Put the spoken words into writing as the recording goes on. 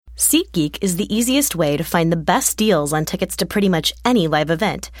SeatGeek is the easiest way to find the best deals on tickets to pretty much any live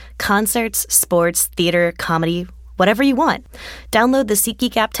event. Concerts, sports, theater, comedy, whatever you want. Download the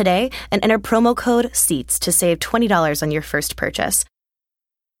SeatGeek app today and enter promo code SEATS to save $20 on your first purchase.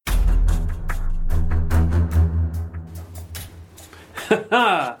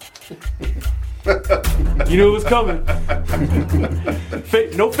 You knew it was coming.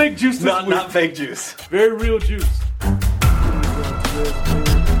 No fake juice this week. Not fake juice. Very real juice.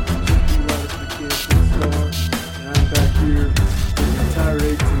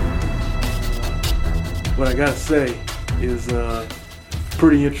 What I gotta say is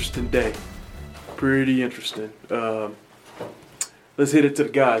pretty interesting day. Pretty interesting. Let's hit it to the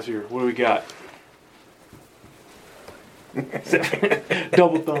guys here. What do we got?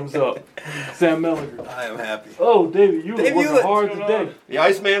 Double thumbs up. Sam Mellinger. I am happy. Oh, David, you were Dave working Hewlett. hard today. The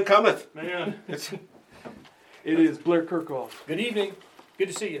Iceman cometh. Man, it is Blair Kirkhoff. Good evening. Good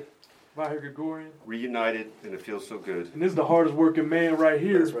to see you. Vahir Gregorian. Reunited, and it feels so good. And this is the hardest working man right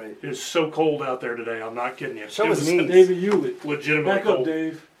here. That's right. It is so cold out there today. I'm not kidding you. Show It his was knees. David Hewlett. legitimately Back cold. up,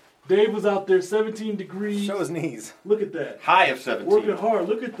 Dave. Dave was out there 17 degrees. Show his knees. Look at that. High of 17. Working hard.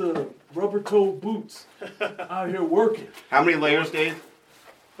 Look at the rubber-toed boots out here working. How many layers, Dave?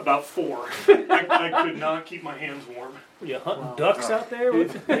 About 4. I could not keep my hands warm. Were you hunting ducks out there?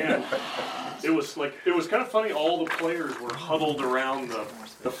 Man, it was kind of funny. All the players were huddled around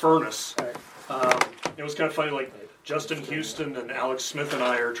the furnace. It was kind of funny. Like Justin Houston and Alex Smith and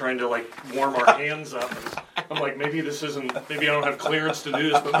I are trying to warm our hands up. And I'm like, maybe I don't have clearance to do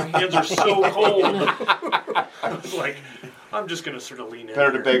this, but my hands are so cold. I was like, I'm just going to sort of lean in.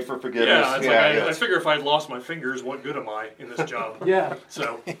 Better to here. beg for forgiveness. Yeah, it's I figure if I'd lost my fingers, what good am I in this job? Yeah.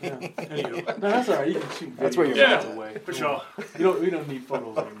 So, anywho. No, that's all right. You can shoot That's where videos you're Yeah, away. for sure. We don't need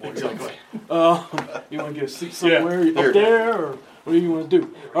photos anymore. Exactly. You want to get a seat somewhere Yeah. up there, or what do you want to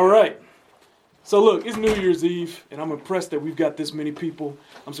do? All right. So look, it's New Year's Eve, and I'm impressed that we've got this many people.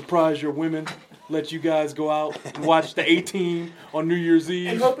 I'm surprised your women let you guys go out and watch the A-Team on New Year's And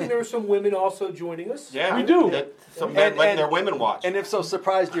Eve. hoping there were some women also joining us. Yeah, We do. That some men let their women watch. And if so,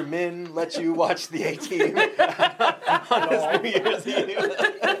 surprised your men let you watch the A-Team on this New Year's Eve.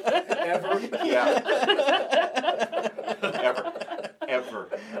 Ever. Yeah. Ever.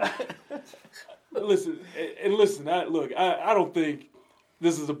 Listen, I don't think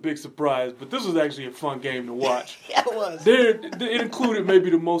this is a big surprise, but this was actually a fun game to watch. Yeah, it was. It included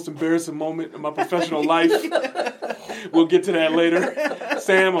maybe the most embarrassing moment in my professional life. We'll get to that later.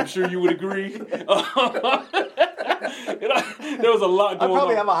 Sam, I'm sure you would agree. There was a lot I going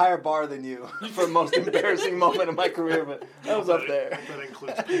probably on. have a higher bar than you for the most embarrassing moment of my career, but that was up there. That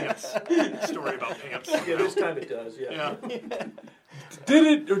includes pants. Story about pants. Yeah, this time it does, yeah. Did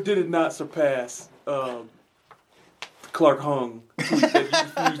it or did it not surpass Clark Hung tweet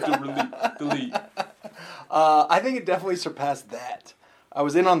that you refused to delete? I think it definitely surpassed that. I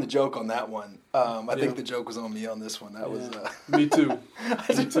was in on the joke on that one. I think the joke was on me on this one. That was. Me too.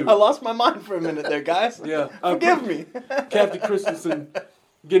 Me too. I lost my mind for a minute there, guys. Yeah. Forgive me. Kathy Christensen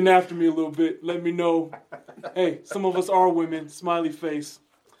getting after me a little bit. Let me know. Hey, some of us are women, smiley face,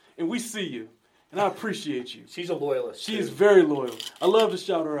 and we see you, and I appreciate you. She's a loyalist. She is very loyal. I love to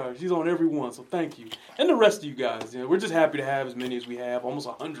shout her out. She's on every one, so thank you. And the rest of you guys. We're just happy to have as many as we have, almost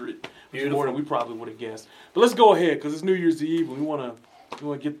 100. Which is more than we probably would have guessed. But let's go ahead, because it's New Year's Eve, and we want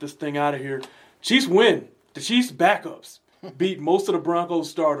to get this thing out of here. Chiefs win. The Chiefs backups beat most of the Broncos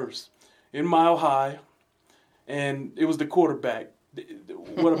starters in Mile High, and it was the quarterback.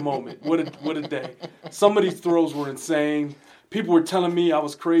 What a moment. What a day. Some of these throws were insane. People were telling me I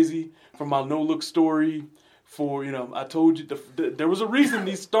was crazy for my no-look story. I told you, there was a reason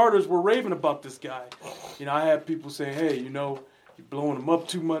these starters were raving about this guy. I had people saying, hey, you're blowing him up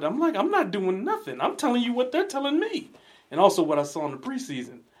too much. I'm like, I'm not doing nothing. I'm telling you what they're telling me. And also what I saw in the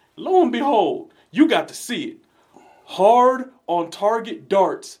preseason. Lo and behold, you got to see it. Hard on target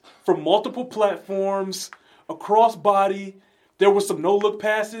darts from multiple platforms, across body. There were some no-look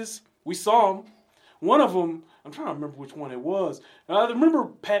passes. We saw them. One of them, I'm trying to remember which one it was. I remember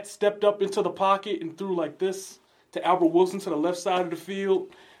Pat stepped up into the pocket and threw like this to Albert Wilson to the left side of the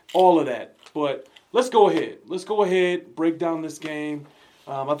field. All of that. But let's go ahead. Let's go ahead, break down this game.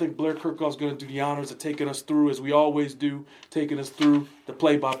 I think Blair Kirkhoff's going to do the honors of taking us through, as we always do, taking us through the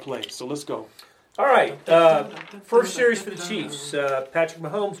play-by-play. So let's go. All right. First series for the Chiefs. Patrick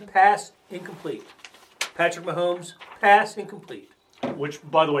Mahomes, pass, incomplete. Patrick Mahomes, pass, incomplete. Which,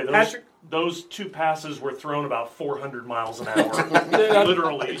 by the way, Patrick- those two passes were thrown about 400 miles an hour.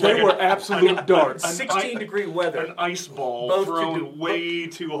 Literally. They were absolute darts. 16-degree weather. An ice ball Both thrown way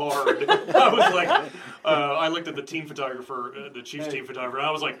too hard. I was like, I looked at the team photographer, the Chiefs team photographer, and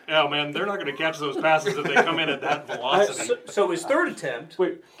I was like, oh man, they're not going to catch those passes if they come in at that velocity. So his third attempt.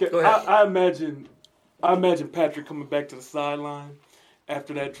 Wait, Go ahead. I imagine Patrick coming back to the sideline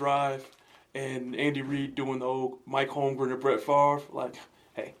after that drive, and Andy Reid doing the old Mike Holmgren or Brett Favre, like,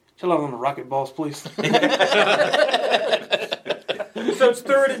 hey, chill out on the rocket balls, please. So it's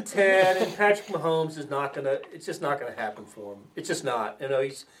 3rd and 10, and Patrick Mahomes is not gonna. It's just not gonna happen for him. It's just not. You know,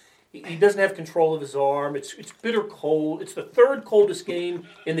 he doesn't have control of his arm. It's bitter cold. It's the 3rd coldest game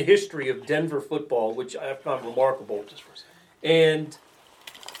in the history of Denver football, which I found remarkable. And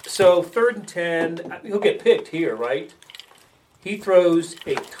so 3rd and 10, he'll get picked here, right? He throws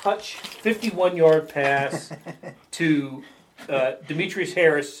a touch 51-yard pass to Demetrius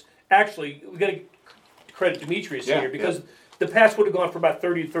Harris. Actually, we got to credit Demetrius here because the pass would have gone for about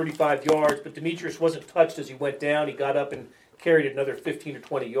 30 to 35 yards, but Demetrius wasn't touched as he went down. He got up and carried another 15 or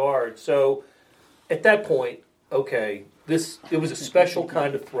 20 yards. So at that point, okay, it was a special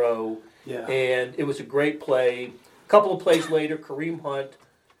kind of throw, and it was a great play. A couple of plays later, Kareem Hunt,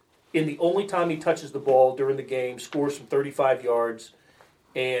 in the only time he touches the ball during the game, scores from 35 yards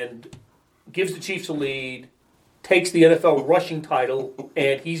and gives the Chiefs a lead, takes the NFL rushing title,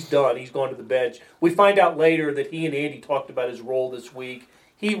 and he's done. He's gone to the bench. We find out later that he and Andy talked about his role this week.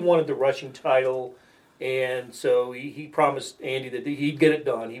 He wanted the rushing title, and so he promised Andy that he'd get it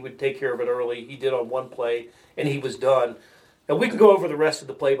done. He would take care of it early. He did on one play, and he was done. Now, we can go over the rest of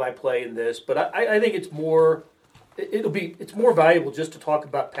the play-by-play in this, but I think it's more valuable just to talk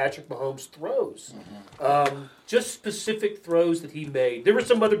about Patrick Mahomes' throws, just specific throws that he made. There were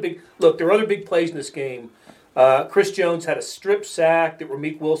some other there were other big plays in this game. Chris Jones had a strip sack that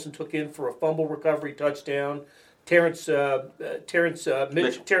Ramik Wilson took in for a fumble recovery touchdown. Terrence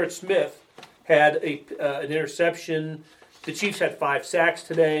Smith had an interception. The Chiefs had 5 sacks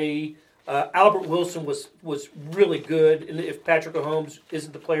today. Albert Wilson was really good. And if Patrick Mahomes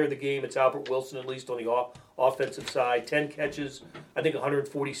isn't the player of the game, it's Albert Wilson, at least on the offensive side. 10 catches, I think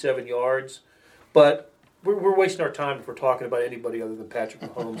 147 yards. But we're wasting our time if we're talking about anybody other than Patrick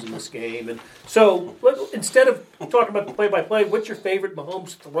Mahomes in this game. And so instead of talking about the play-by-play, what's your favorite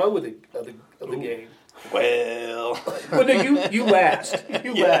Mahomes throw of the game? Well, No, you last.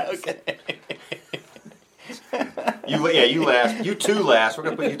 You last. Okay. You last. You two last. We're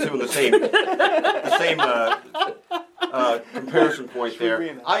gonna put you two in the same comparison point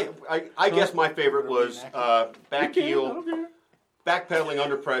there. I guess my favorite was back heel, backpedaling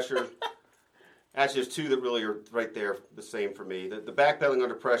under pressure. Actually, there's two that really are right there the same for me. The backpedaling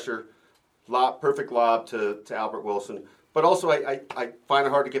under pressure, perfect lob to Albert Wilson. But also, I find it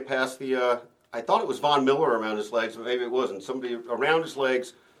hard to get past the. I thought it was Von Miller around his legs, but maybe it wasn't. Somebody around his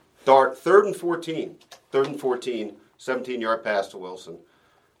legs, dart, 3rd and 14, 17-yard pass to Wilson.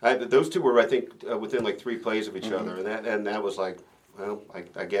 Those two were, I think, within like 3 plays of each other, and that was like, well, I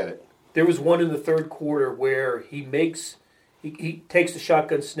get it. There was one in the 3rd quarter where he takes the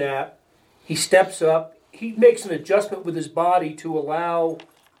shotgun snap, he steps up, he makes an adjustment with his body to allow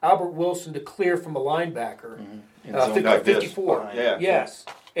Albert Wilson to clear from a linebacker, 54. Yes,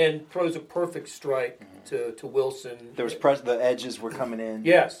 and throws a perfect strike to Wilson. There was the edges were coming in.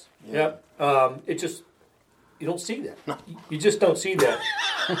 Yes. Yeah. Yep. It just you don't see that. No. You just don't see that.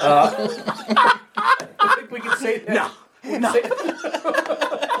 I think we can say that. No.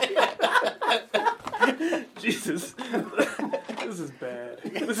 Jesus. This is bad.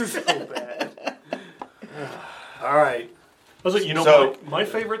 This is so bad. All right. I was like, So- my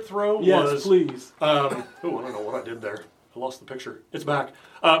favorite throw was... Yes, please. I don't know what I did there. I lost the picture. It's back.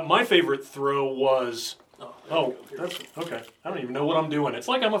 My favorite throw was... Oh, that's okay. I don't even know what I'm doing. It's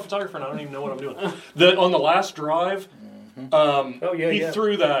like I'm a photographer and I don't even know what I'm doing. On the last drive, he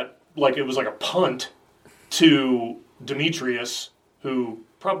threw that like it was like a punt to Demetrius, who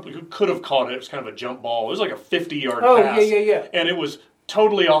could have caught it. It was kind of a jump ball. It was like a 50-yard pass. Yeah. And it was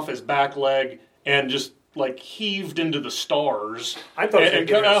totally off his back leg and just like heaved into the stars. I thought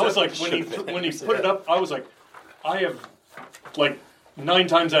it was I was like, when he put it up, I was like, I have like 9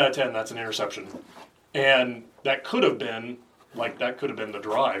 times out of 10 that's an interception. And that could have been the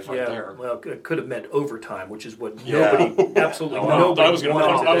drive right there. Well, it could have meant overtime, which is what absolutely nobody I was going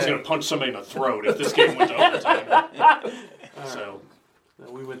wanted to punch somebody in the throat if this game went to overtime. So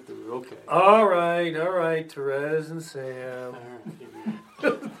we went through. Okay. All right, Therese and Sam.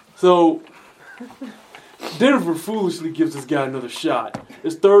 So Denver foolishly gives this guy another shot.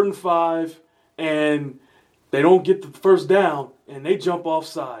 It's 3rd and 5, and they don't get the first down. and they jump off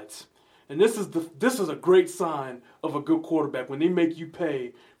sides. And this is a great sign of a good quarterback when they make you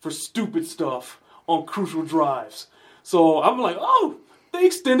pay for stupid stuff on crucial drives. So I'm like, oh, they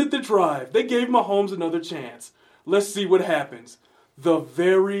extended the drive. They gave Mahomes another chance. Let's see what happens. The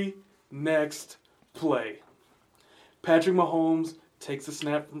very next play, Patrick Mahomes takes a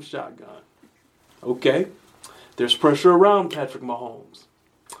snap from shotgun. Okay, there's pressure around Patrick Mahomes.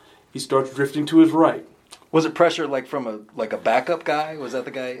 He starts drifting to his right. Was it pressure like from a backup guy? Was that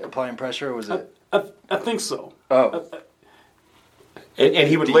the guy applying pressure, or was it? I think so. Oh. And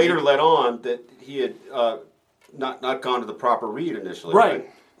he would later let on that he had not gone to the proper read initially. Right.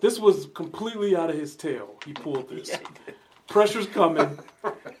 This was completely out of his tail. He pulled this. Yeah. Pressure's coming.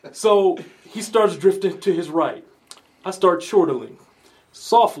 So he starts drifting to his right. I start chortling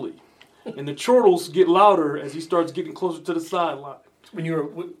softly. And the chortles get louder as he starts getting closer to the sideline. When you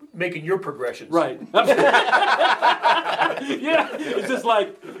were making your progressions. Right. Yeah. It's just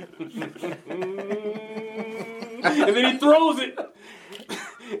like... and then he throws it.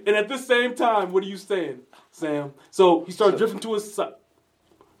 And at the same time, what are you saying, Sam? So he starts drifting to his side.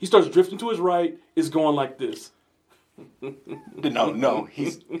 He starts drifting to his right. It's going like this. No,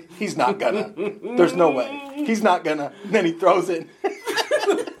 he's not gonna. There's no way. He's not gonna. And then he throws it.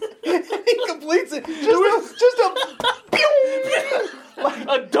 He completes it. Just a like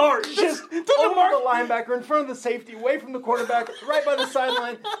a dart. Just over the linebacker, in front of the safety, away from the quarterback, right by the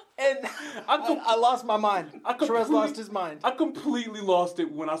sideline. And I lost my mind. Terez lost his mind. I completely lost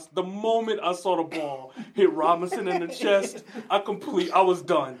it when the moment I saw the ball hit Robinson in the chest. I was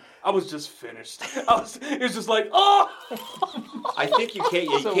done. I was just finished. It's just like, oh! I think you came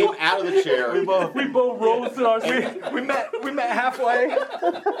out of the chair. We both rose to our feet. We met halfway.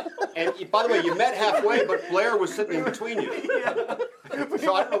 And by the way, you met halfway, but Blair was sitting in between you. Yeah.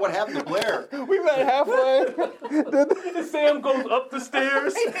 So I don't know what happened to Blair. We met halfway. And Sam goes up the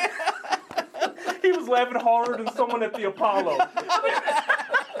stairs. He was laughing harder than someone at the Apollo.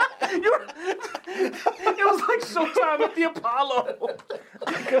 It was like Showtime at the Apollo.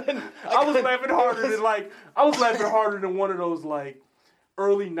 I was laughing harder than one of those like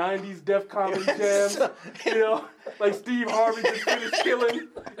early '90s Def Comedy jams. You know, like Steve Harvey just finished Killing.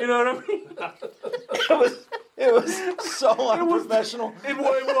 You know what I mean? It was so unprofessional. It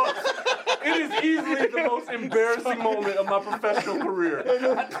was. It is easily the most embarrassing moment of my professional career.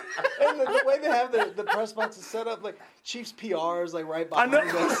 And the way they have the press boxes set up, like Chiefs PR is like right behind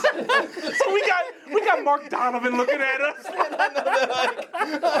us. So we got Mark Donovan looking at us.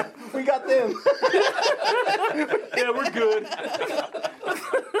 We got them. Yeah, we're good.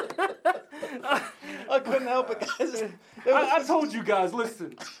 I couldn't help it, guys. I told you guys,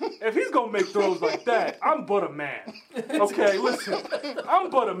 listen, if he's going to make throws like that, I'm but a man. Okay, listen, I'm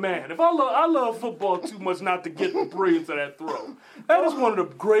but a man. If I love football too much not to get the brilliance of that throw. That is one of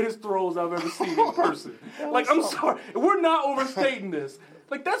the greatest throws I've ever seen in person. Like, I'm sorry, we're not overstating this.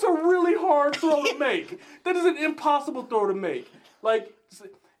 Like, that's a really hard throw to make. That is an impossible throw to make. Like,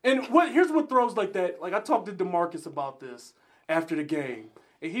 and here's what throws like that, like I talked to DeMarcus about this after the game.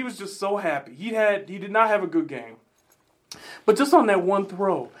 And he was just so happy. He did not have a good game. But just on that one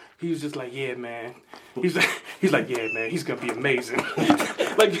throw, he was just like, yeah, man. He's like, yeah, man, he's going to be amazing.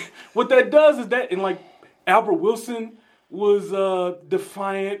 Like, what that does is that, and like, Albert Wilson was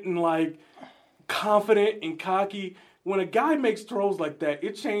defiant and like confident and cocky. When a guy makes throws like that,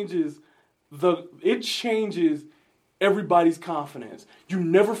 it changes everybody's confidence. You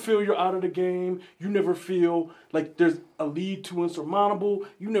never feel you're out of the game. You never feel like there's a lead too insurmountable.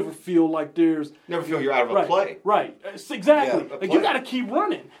 You never feel like there's... Never feel you're out of a play. Right. Exactly. Yeah, like you got to keep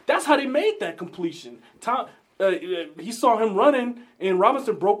running. That's how they made that completion. He saw him running, and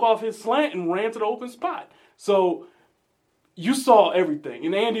Robinson broke off his slant and ran to the open spot. So you saw everything.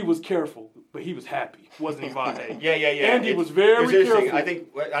 And Andy was careful, but he was happy, wasn't he, Vahe? Yeah. Andy was very careful. I think,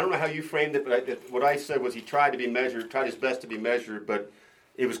 I don't know how you framed it, but what I said was he tried his best to be measured, but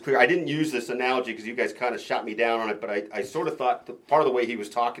it was clear. I didn't use this analogy because you guys kind of shot me down on it, but I sort of thought part of the way he was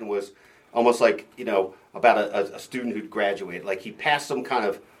talking was almost like, you know, about a student who'd graduated. Like he passed some kind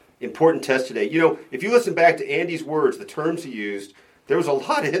of important test today. You know, if you listen back to Andy's words, the terms he used, there was a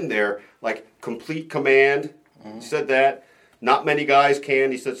lot in there, like complete command. Mm-hmm. He said that. Not many guys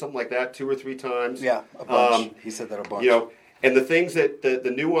can. He said something like that 2 or 3 times. Yeah, a bunch. He said that a bunch. You know, and the things that the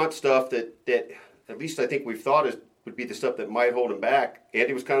nuanced stuff that at least I think we've thought would be the stuff that might hold him back.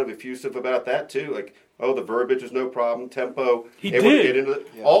 Andy was kind of effusive about that too. Like, oh, the verbiage is no problem, tempo. He did. Get into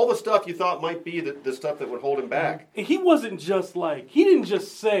all the stuff you thought might be the stuff that would hold him back. And he wasn't just like, he didn't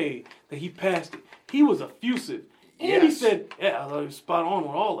just say that he passed it. He was effusive. Andy said, "Yeah, I thought he was spot on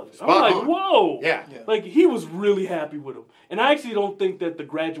with all of it." I'm Spot like, on. "Whoa!" Yeah. Like he was really happy with him, and I actually don't think that the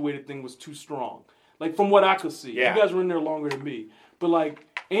graduated thing was too strong. Like from what I could see, Yeah. you guys were in there longer than me, but like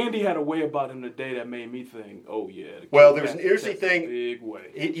Andy had a way about him today that made me think, "Oh yeah." The Well, kid there was an passed interesting the test in a thing. Big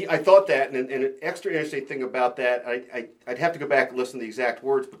way. I thought that, and an extra interesting thing about that, I'd have to go back and listen to the exact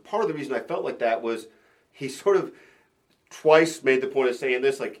words, but part of the reason I felt like that was he sort of twice made the point of saying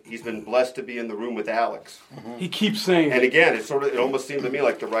this, like he's been blessed to be in the room with Alex. He keeps saying, And again, it almost seemed to me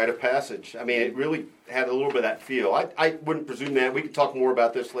like the rite of passage. I mean, it really had a little bit of that feel. I wouldn't presume that. We could talk more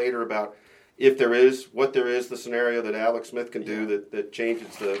about this later about if there is, what there is, the scenario that Alex Smith can do that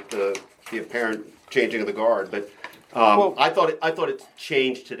changes the apparent changing of the guard. But I thought it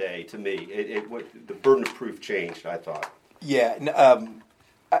changed today to me. The burden of proof changed, I thought. Yeah,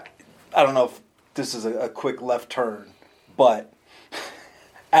 I don't know if this is a quick left turn, but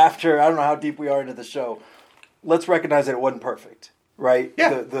after, I don't know how deep we are into the show, let's recognize that it wasn't perfect, right?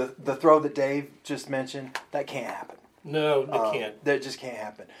 Yeah. The throw that Dave just mentioned, that can't happen. No, it can't. That just can't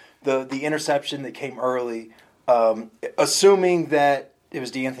happen. The interception that came early, assuming that it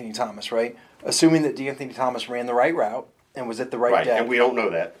was DeAnthony Thomas, right? Assuming that DeAnthony Thomas ran the right route and was at the right depth. And we don't know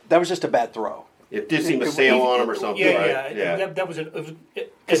that. That was just a bad throw. It did seem to sail on him or something, right? Yeah. That was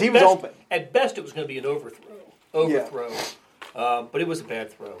because he was open. At best, it was going to be an overthrow. But it was a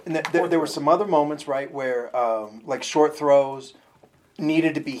bad throw. And there were some other moments, right, where like short throws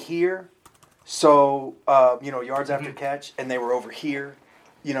needed to be here, so yards after catch, and they were over here,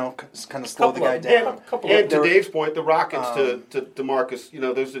 kind of slow the guy down. And to Dave's point, the rockets to DeMarcus,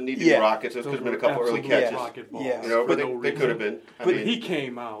 those didn't need to be rockets. Those could have been a couple early catches. But they could have been. But he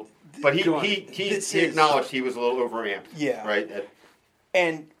came out. But he acknowledged he was a little overamped. Yeah. Right?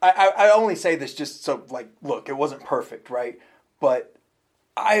 And I only say this just so, look, it wasn't perfect, right? But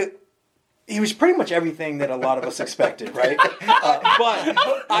he was pretty much everything that a lot of us expected, right? But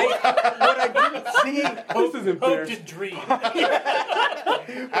what I didn't see... This is embarrassing. Hoped and dreamed.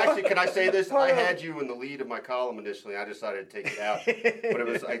 Actually, can I say this? I had you in the lead of my column initially. I decided to take it out. But it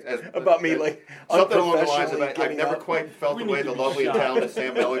was about me, like, something along the lines of, I've giving never up. quite felt We the way need the to be lovely and shot. talented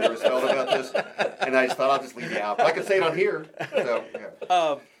Sam Mellinger has felt about this. And I just thought I'll just leave you out. But I can say it on here. So,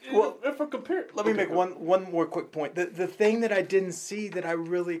 yeah. Well, if I compare, Let me make one more quick point. The thing that I didn't see that I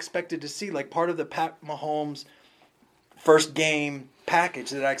really expected to see, like part of the Pat Mahomes first game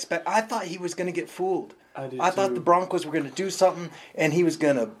package that I thought he was going to get fooled. I thought the Broncos were going to do something, and he was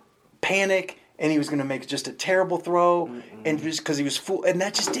going to panic, and he was going to make just a terrible throw, and just because he was fooled, and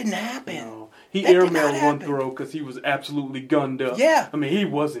that just didn't happen. No. He That did not airmailed one happen. throw because he was absolutely gunned up. Yeah. I mean, he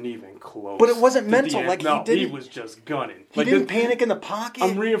wasn't even close. But it wasn't to mental, the like, end. No, he didn't- he was just gunning. He Like, didn't panic in the pocket.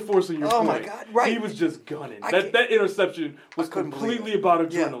 I'm reinforcing your Oh, point. my God, right. He was just gunning. I That can't- that interception was couldn't believe completely it.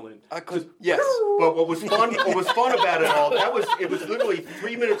 about Yeah. adrenaline. I could, Just- yes. But what was fun about it all, it was literally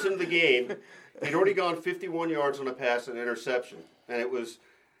 3 minutes into the game. They'd already gone 51 yards on a pass and interception. And it was,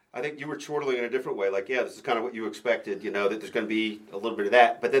 I think you were chortling in a different way. Like, this is kind of what you expected, that there's going to be a little bit of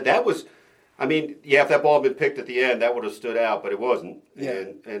that. But that was, if that ball had been picked at the end, that would have stood out, but it wasn't. Yeah.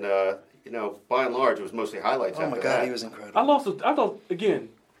 And by and large, it was mostly highlights Oh, after my God, that. he was incredible. I thought, again,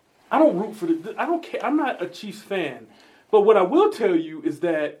 I don't root for I don't care. I'm not a Chiefs fan. But what I will tell you is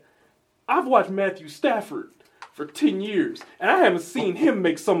that I've watched Matthew Stafford for 10 years, and I haven't seen him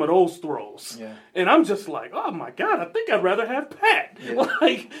make some of those throws. Yeah. And I'm just like, oh my God, I think I'd rather have Pat.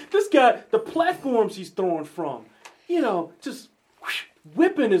 Like, this guy, the platforms he's throwing from, just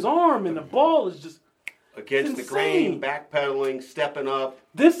whipping his arm, and the ball is just Against the insane. grain, backpedaling, stepping up,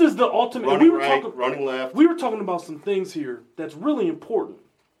 This is the ultimate. running right, running left. We were talking about some things here that's really important.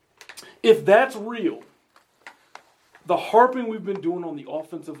 If that's real, the harping we've been doing on the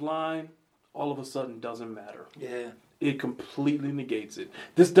offensive line all of a sudden doesn't matter. Yeah. It completely negates it.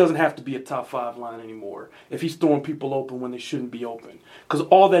 This doesn't have to be a top 5 line anymore if he's throwing people open when they shouldn't be open. Because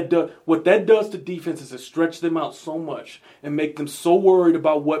what that does to defenses is stretch them out so much and make them so worried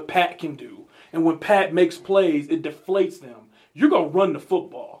about what Pat can do. And when Pat makes plays, it deflates them. You're going to run the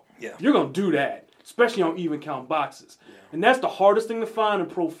football. Yeah. You're going to do that, especially on even count boxes. Yeah. And that's the hardest thing to find in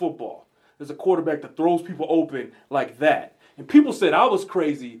pro football. There's a quarterback that throws people open like that. And people said I was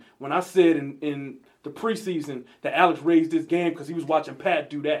crazy when I said in the preseason that Alex raised his game because he was watching Pat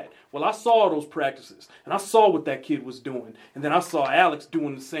do that. Well, I saw those practices, and I saw what that kid was doing. And then I saw Alex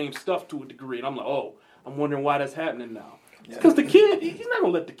doing the same stuff to a degree. And I'm like, I'm wondering why that's happening now. Because the kid, he's not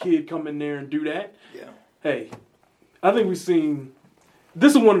going to let the kid come in there and do that. Yeah. Hey, I think we've seen,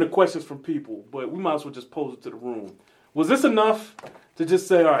 this is one of the questions from people, but we might as well just pose it to the room. Was this enough to just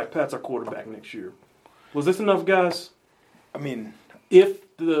say, all right, Pat's our quarterback next year? Was this enough, guys? I mean,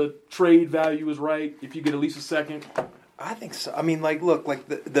 if the trade value is right, if you get at least a second? I think so. I mean, look,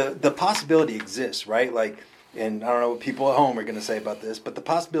 the possibility exists, right? And I don't know what people at home are going to say about this, but the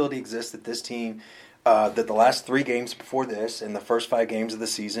possibility exists that this team, that the last 3 games before this and the first 5 games of the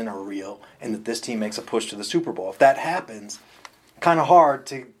season are real, and that this team makes a push to the Super Bowl. If that happens, kind of hard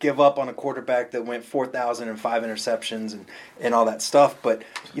to give up on a quarterback that went 4,000 and 5 interceptions and all that stuff. But,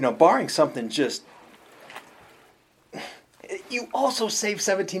 barring something just... You also save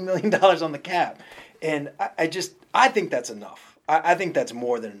 $17 million on the cap. And I think that's enough. I think that's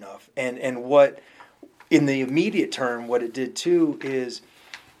more than enough. And what, in the immediate term, what it did too is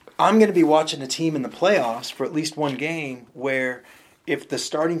I'm going to be watching a team in the playoffs for at least one game where if the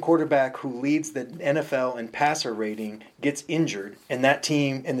starting quarterback who leads the NFL in passer rating gets injured and that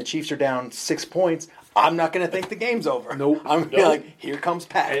team and the Chiefs are down 6 points, I'm not going to think the game's over. Nope. I'm going to be like, here comes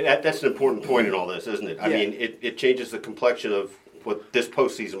Pat. And that's an important point in all this, isn't it? I mean, it changes the complexion of what this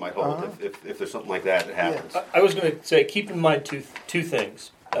postseason might hold if there's something like that happens. Yes. I was going to say, keep in mind two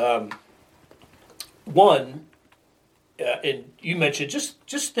things. One, and you mentioned,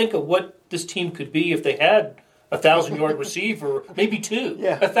 just think of what this team could be if they had a 1,000-yard receiver, maybe 2.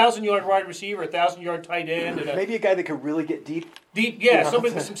 Yeah. A 1,000-yard wide receiver, a 1,000-yard tight end, and maybe a guy that could really get deep.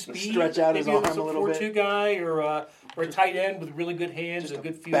 Somebody with some speed, stretch out his arm maybe a little bit. 4-2 guy, or a tight end with really good hands and a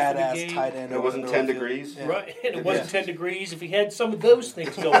good feel for the Badass game. tight end. It wasn't 10 degrees. Yeah. Right, and it wasn't 10 degrees. If he had some of those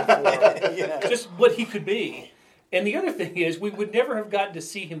things going for him, just what he could be. And the other thing is, we would never have gotten to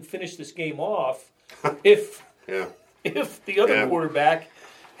see him finish this game off if the other quarterback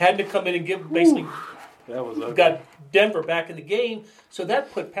had to come in and give basically got Denver back in the game. So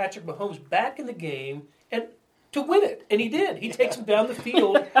that put Patrick Mahomes back in the game and to win it, and he did. He takes him down the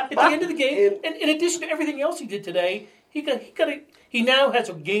field at the end of the game. And in addition to everything else he did today, he now has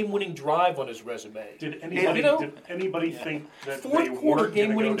a game-winning drive on his resume. Did anybody think that Fourth they quarter weren't going to go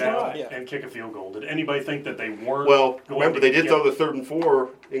game-winning down drive. and kick a field goal? Did anybody think that they weren't? Well, going remember to they did get- throw the 3rd and 4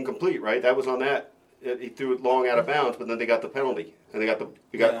 incomplete, right? That was on that. He threw it long out of bounds, but then they got the penalty, and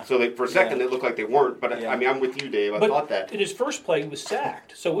for a second it looked like they weren't. But I mean, I'm with you, Dave. I thought that in his first play he was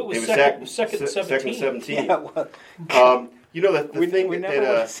sacked, so it was second and 17. Second and 17. Yeah, well, The thing we never would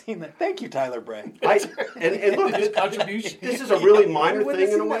have seen that. Thank you, Tyler Bray. and look, His contribution. this is a really minor We wouldn't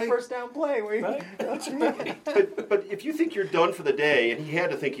thing have in a seen that way. first down play. Right? That's right. But if you think you're done for the day, and he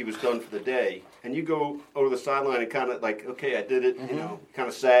had to think he was done for the day, and you go over the sideline and kind of like, okay, I did it, kind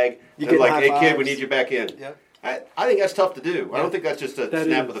of sag, You and get like, high hey kid, we fives. need you back in. Yep. I think that's tough to do. I don't think that's just a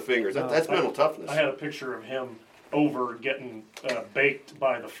snap of the fingers. No. That's mental toughness. I had a picture of him over getting baked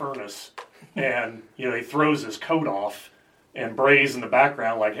by the furnace, and he throws his coat off, and Bray's in the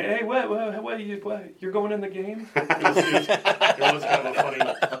background like, "Hey, what you're going in the game?" It was kind of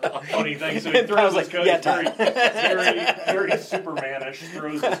a funny thing. So he throws his coat, very Supermanish,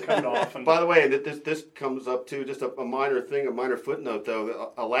 throws his coat off. And By the way, this comes up to just a minor thing, a minor footnote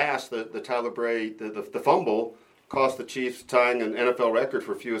though. Alas, the Tyler Bray, the fumble cost the Chiefs tying an NFL record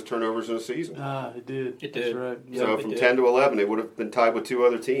for fewest turnovers in a season. It did. It That's did. right. So it from did. 10 to 11, it would have been tied with 2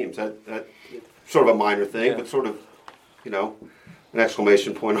 other teams. That sort of a minor thing, but sort of, an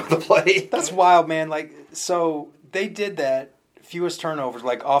exclamation point on the play. That's wild, man. So they did that, fewest turnovers,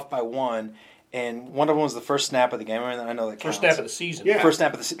 off by 1, and one of them was the first snap of the game. I know that counts. First snap of the season. Yeah. First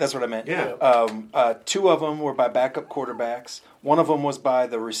snap of the season. That's what I meant. Yeah. 2 of them were by backup quarterbacks. One of them was by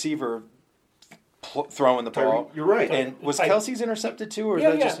the receiver throwing the ball. You're right. And was Kelsey's intercepted too, or is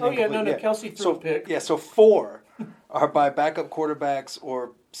Yeah, that yeah. just an Oh, yeah, incomplete? no, Kelsey threw a pick. Yeah, so 4 are by backup quarterbacks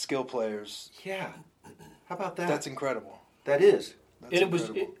or skill players. Yeah. How about that? That's incredible. That is. That's And it was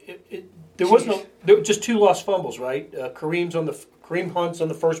incredible. there were just 2 lost fumbles, right? Kareem Hunt's on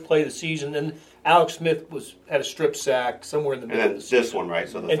the first play of the season, and Alex Smith had a strip sack somewhere in the And middle then of the season. this one, right?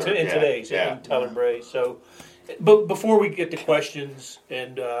 So the And third. today's, yeah. and Tyler Bray. So, but before we get to questions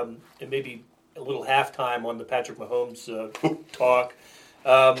and maybe a little halftime on the Patrick Mahomes talk,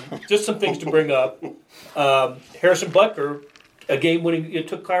 just some things to bring up. Harrison Butker, a game-winning. It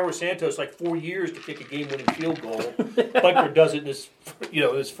took Cairo Santos 4 years to kick a game-winning field goal. Butker does it in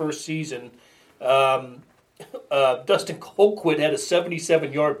his first season. Dustin Colquitt had a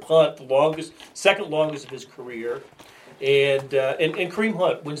 77-yard punt, the second longest of his career, and Kareem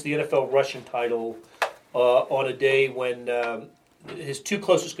Hunt wins the NFL rushing title on a day when his 2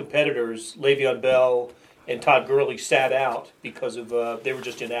 closest competitors, Le'Veon Bell and Todd Gurley, sat out because of they were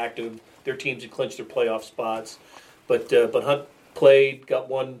just inactive. Their teams had clinched their playoff spots, but Hunt played, got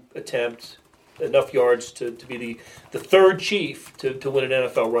 1 attempt, enough yards to be the third Chief to win an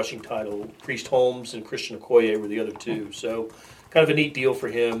NFL rushing title. Priest Holmes and Christian Okoye were the other 2. So kind of a neat deal for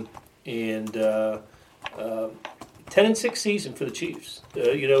him. And 10-6 season for the Chiefs.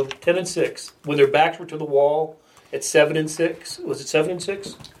 10-6 when their backs were to the wall at 7-6. Was it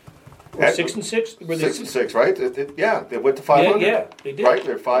 7-6? Or 6-6? 6-6, right? They went to 500. Yeah, they did. Right,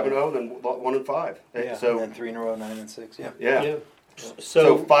 they're 5-0, then 1-5. Yeah, so and then 3 in a row, 9-6. Yeah. Yeah.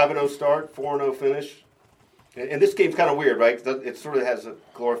 So 5-0 start, 4-0 finish. And this game's kind of weird, right? It sort of has a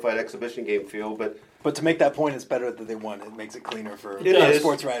glorified exhibition game feel, but to make that point, it's better that they won. It makes it cleaner for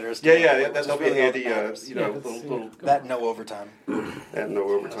sports writers. That'll be handy. Little that no overtime. And no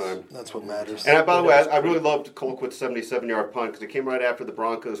overtime. That's what matters. And by the way, I really loved Colquitt's 77-yard punt because it came right after the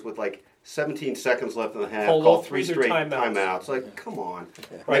Broncos with like 17 seconds left in the half. Called 3 straight timeouts. Like, come on.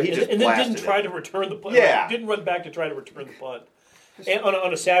 Yeah. Right. And then didn't try to return the punt. Yeah. Didn't run back to try to return the punt. And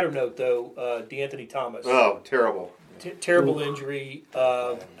on a sadder note, though, DeAnthony Thomas. Oh, terrible. Terrible injury.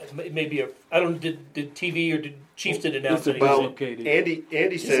 Maybe did TV or did Chiefs did announce anything? Well,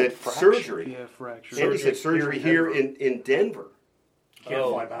 Andy said surgery. Yeah, fracture. Andy said surgery here in Denver. Can't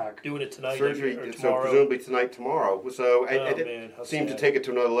fly back. Doing it tonight Surgery, or so tomorrow. presumably tonight, tomorrow. So it seemed to take it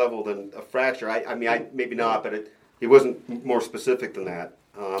to another level than a fracture. I mean, maybe not, but he wasn't more specific than that.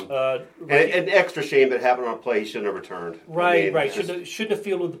 An extra shame that happened on a play he shouldn't have returned. Right. Shouldn't have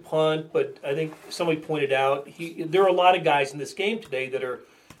fielded the punt, but I think somebody pointed out there are a lot of guys in this game today that are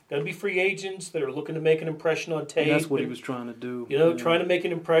going to be free agents that are looking to make an impression on tape. And that's what he was trying to do. Trying to make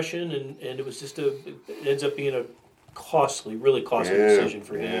an impression, and it was just it ends up being a really costly decision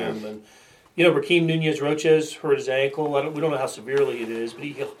for him. And Raheem Nunez-Roches hurt his ankle. We don't know how severely it is, but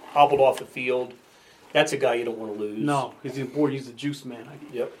he hobbled off the field. That's a guy you don't want to lose. No, he's important. He's a juice man.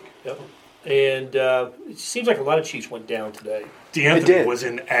 Yep. And it seems like a lot of Chiefs went down today. DeAnthony was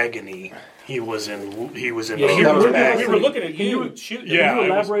in agony. He was in. We were looking at you. Can you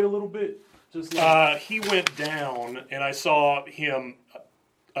elaborate a little bit? Just he went down, and I saw him,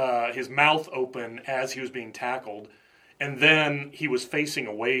 his mouth open as he was being tackled, and then he was facing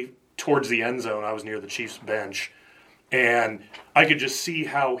away towards the end zone. I was near the Chiefs bench. And I could just see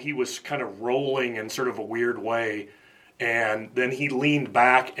how he was kind of rolling in sort of a weird way. And then he leaned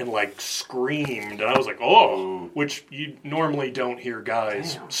back and, screamed. And I was like, oh, which you normally don't hear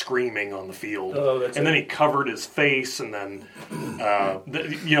guys screaming on the field. Then he covered his face. And then,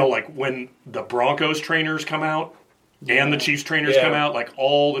 when the Broncos trainers come out and the Chiefs trainers come out,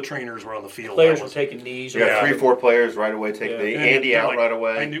 all the trainers were on the field. Players were taking knees. You got 3-4 players right away taking the Andy out right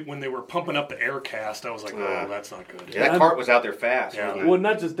away. I knew when they were pumping up the air cast, I was like, oh, that's not good. Yeah, that cart was out there fast. Yeah. Well,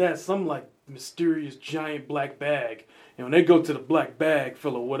 not just that, some mysterious giant black bag. And when they go to the black bag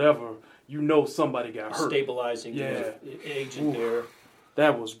full of whatever, somebody got hurt. Stabilizing agent there.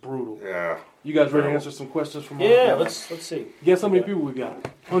 That was brutal. Yeah. You guys ready to answer some questions from let's see. Guess how many people we got?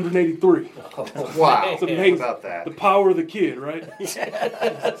 183. Wow. It's amazing. How about that? The power of the kid, right?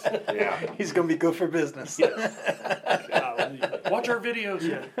 Yeah. He's going to be good for business. Watch our videos.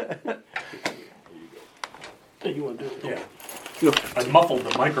 Hey, you want to do it? Yeah. I muffled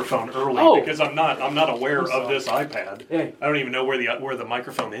the microphone early because I'm not aware of this iPad. Hey. I don't even know where the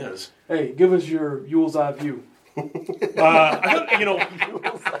microphone is. Hey, give us your Yule's eye view. I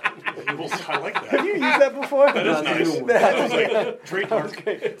like that. Have you used that before? That is nice. That was trademark.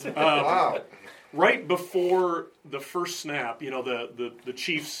 Okay. Wow. Right before the first snap, the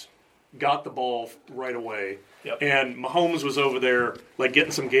Chiefs got the ball right away, and Mahomes was over there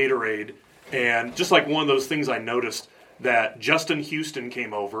getting some Gatorade, and just one of those things I noticed that Justin Houston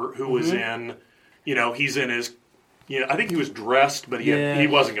came over, who was in, he's in his. I think he was dressed, but he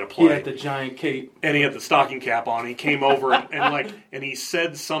wasn't going to play. He had the giant cape. And he had the stocking cap on. He came over and he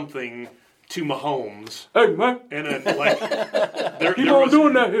said something to Mahomes. Hey, man. And it, doing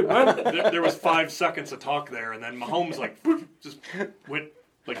that here, man. There was 5 seconds of talk there, and then Mahomes just went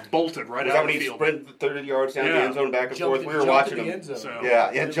bolted right out of the field. He sprinted 30 yards down the end zone back and forth. We were watching him.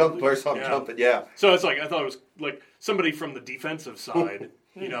 Jumped where some jump it. Yeah. So it's I thought it was somebody from the defensive side,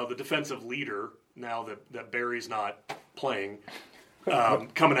 the defensive leader. Now that Barry's not playing,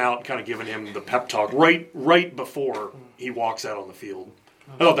 coming out and kind of giving him the pep talk right before he walks out on the field.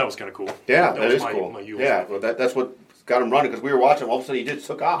 I thought that was kind of cool. Yeah, that is cool. Well, that's what got him running because we were watching him. All of a sudden, he just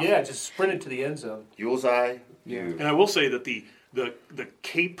took off. Yeah, just sprinted to the end zone. Yule's eye. Yeah. And I will say that the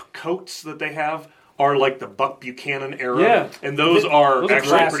cape coats that they have are the Buck Buchanan era, and those are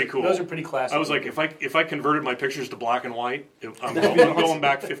actually pretty cool. Those are pretty classic. I was like, if I converted my pictures to black and white, I'm going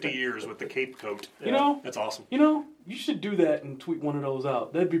back 50 years with the cape coat. That's awesome. You should do that and tweet one of those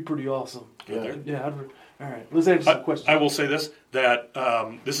out. That'd be pretty awesome. Yeah. All right, let's answer some questions. I will say this, that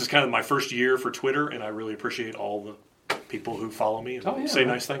this is kind of my first year for Twitter, and I really appreciate all the people who follow me and say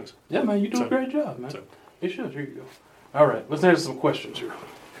nice things. Yeah, man, you do a great job, man. It should. Here you go. All right, let's answer some questions here.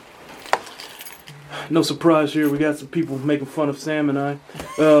 No surprise here. We got some people making fun of Sam and I.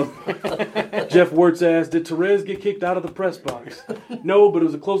 Jeff Wirtz asked, did Terez get kicked out of the press box? No, but it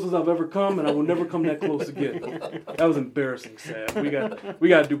was the closest I've ever come, and I will never come that close again. That was embarrassing, Sam. We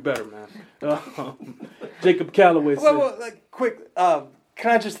got to do better, man. Jacob Calloway said... Well, quick,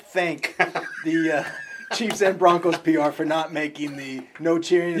 can I just thank the Chiefs and Broncos PR for not making the no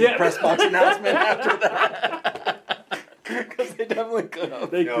cheering in the press box announcement after that? Because they definitely could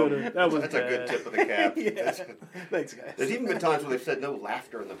have. They could have. That's a good tip of the cap. Thanks, guys. There's even been times where they've said no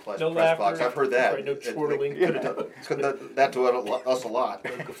laughter in the press laughter. box. I've heard that. Right, no twirling. Could have done that to us a lot.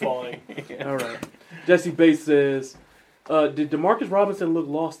 Falling. All right. Jesse Bates says, did Demarcus Robinson look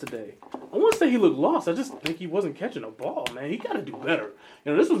lost today? I won't say he looked lost. I just think he wasn't catching a ball, man. He got to do better.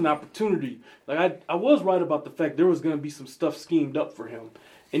 This was an opportunity. I was right about the fact there was going to be some stuff schemed up for him.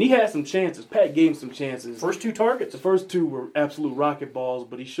 And he had some chances. Pat gave him some chances. First 2 targets. The first 2 were absolute rocket balls,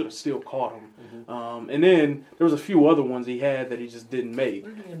 but he should have still caught them. Mm-hmm. And then there was a few other ones he had that he just didn't make.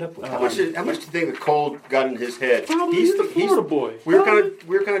 How much do you think the cold got in his head? He's the Florida boy. We were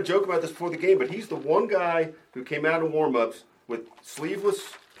kind of joking about this before the game, but he's the one guy who came out in warm-ups with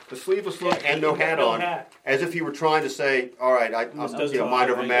the sleeveless look and no hat on, as if he were trying to say, "All right, I'm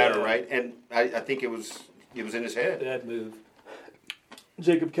mind over matter," right? And I think it was in his head. Bad move.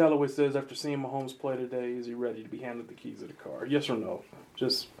 Jacob Calloway says, after seeing Mahomes play today, is he ready to be handed the keys of the car? Yes or no?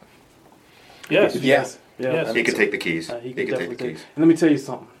 Just yes. Yes. Yeah. He can take the keys. He can take the keys. And let me tell you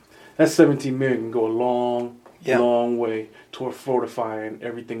something. That $17 million can go a long way toward fortifying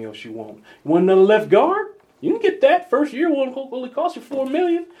everything else you want. You want another left guard? You can get that. First year won't only cost you $4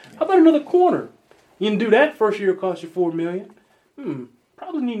 million. How about another corner? You can do that. First year cost you $4 million.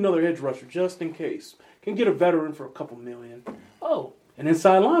 Probably need another edge rusher just in case. Can get a veteran for a couple million. Oh. An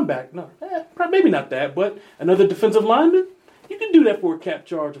inside linebacker, no, maybe not that, but another defensive lineman, you can do that for a cap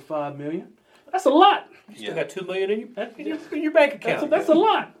charge of $5 million. That's a lot. You still got $2 million in your bank account. That's a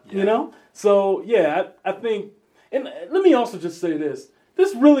lot, So I think, and let me also just say this: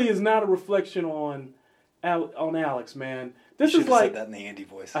 this really is not a reflection on Alex, man. This is like said that in the Andy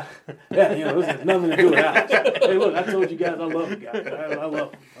voice. This has nothing to do with Alex. Hey, look, I told you guys I love you guys. I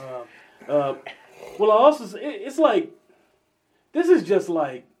love them. Well, I also it's like. This is just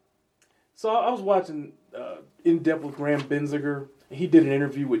like, so I was watching In Depth with Graham Benziger, and he did an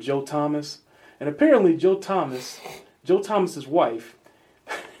interview with Joe Thomas, and apparently Joe Thomas's wife,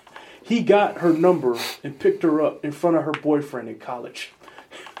 he got her number and picked her up in front of her boyfriend in college.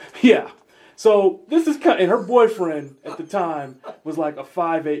 Yeah, so this is and her boyfriend at the time was like a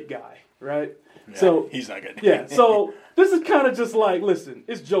 5'8" guy, right? Yeah, so he's not good. Yeah, so this is kind of just like, listen,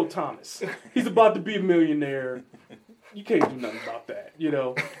 it's Joe Thomas. He's about to be a millionaire. You can't do nothing about that, It's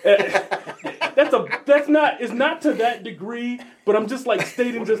not to that degree, but I'm just like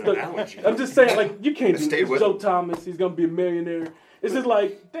stating I'm just saying, like, you can't do this. Joe Thomas, he's gonna be a millionaire. It's just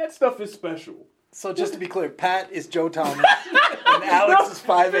like that stuff is special. So just to be clear, Pat is Joe Thomas and Alex is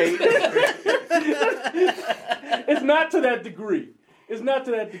 5'8". It's not to that degree.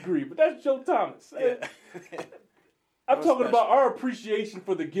 But that's Joe Thomas. Yeah. I'm talking about our appreciation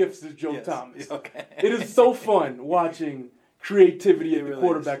for the gifts of Joe Thomas. Okay. It is so fun watching creativity at the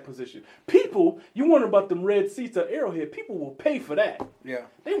quarterback position. People, you wonder about them red seats at Arrowhead, people will pay for that. Yeah.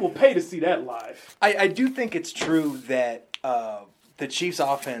 They will pay to see that live. I do think it's true that the Chiefs'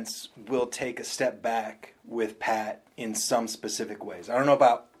 offense will take a step back with Pat in some specific ways. I don't know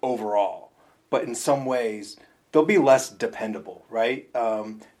about overall, but in some ways they'll be less dependable, right?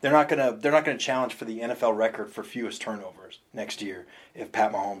 They're not gonna challenge for the NFL record for fewest turnovers next year if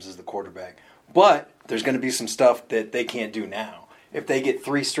Pat Mahomes is the quarterback. But there's going to be some stuff that they can't do now. If they get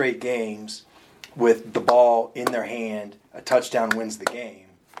 3 straight games with the ball in their hand, a touchdown wins the game.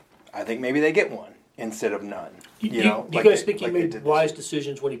 I think maybe they get one instead of none. You guys think he made wise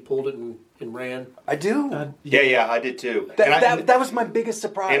decisions when he pulled it and ran? I do. Yeah, I did too. That was my biggest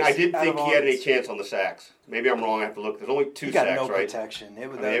surprise. And I didn't think he had any chance on the sacks. Maybe I'm wrong. I have to look. There's only 2 sacks, right? He got no protection.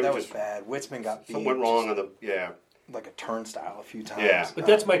 That was bad. Witzman got beat. Something went wrong on the like a turnstile a few times. Yeah. But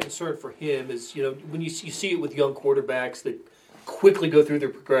that's my concern for him is, when you see it with young quarterbacks that quickly go through their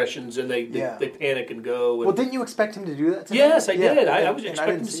progressions and they panic and go. And, well, didn't you expect him to do that today? Yes, I did. I was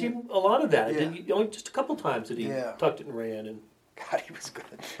expecting to see him a lot of that. Yeah. Only just a couple times that he tucked it and ran. And God, he was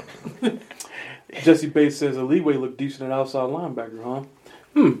good. Jesse Bates says, Aliway looked decent at outside linebacker, huh?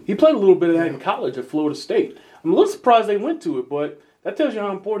 He played a little bit of that in college at Florida State. I'm a little surprised they went to it, but that tells you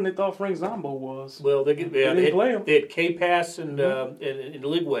how important they thought Frank Zombo was. Well, they had K-Pass and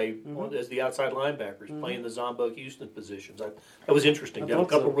Ligway as the outside linebackers playing the Zombo Houston positions. That was interesting. They had a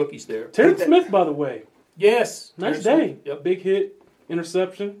couple rookies there. Terrence Smith, by the way. Yes. Nice day. Yep. Big hit,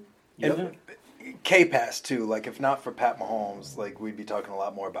 interception. Yep. K-Pass too. Like if not for Pat Mahomes, like we'd be talking a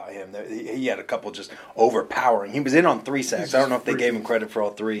lot more about him. He had a couple just overpowering. He was in on 3 sacks. I don't know if they gave him credit for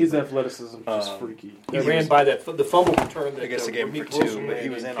all 3. His athleticism is just freaky. He ran by the fumble return. That, I guess they gave him for 2, but he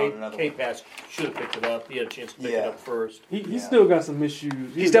was in on another. K-Pass should have picked it up. He had a chance to pick it up first. He's still got some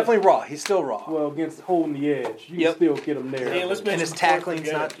issues. He's definitely raw. He's still raw. Well, against holding the edge, you can still get him there. And let's mention his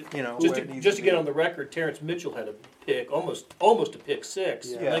tackling's not, just to get on the record, Terrence Mitchell had a pick, almost a pick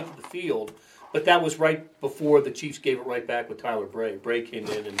 6, length of the field. But that was right before the Chiefs gave it right back with Tyler Bray. Bray came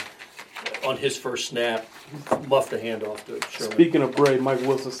in and on his first snap, muffed a handoff to Sherman. Speaking of Bray, Mike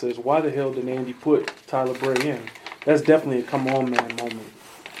Wilson says, why the hell did Andy put Tyler Bray in? That's definitely a come-on man moment.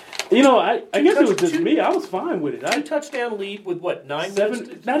 I guess it was just me. I was fine with it. 2-touchdown lead with, 9 7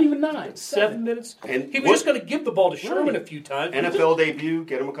 minutes? Not even 9. 7 minutes? And he was just going to give the ball to Sherman a few times. NFL debut,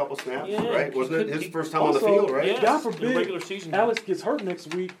 get him a couple snaps, right? Wasn't it his first time on the field, right? Yes, God forbid regular season. Alex gets hurt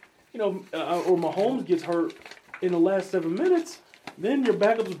next week, or Mahomes gets hurt in the last 7 minutes, then your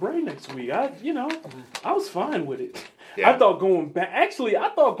backup's Bray next week. I was fine with it. Yeah. I thought going back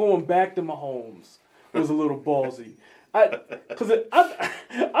to Mahomes was a little ballsy. I thought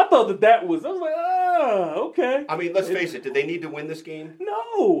that was. I was like, okay. I mean, let's face it. Did they need to win this game?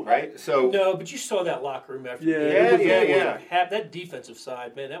 No. Right. So no, but you saw that locker room after. Yeah. That defensive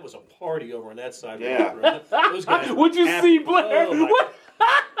side, man, that was a party over on that side. Yeah. Those guys. Would you see Blair?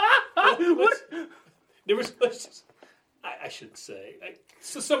 There was. I shouldn't say.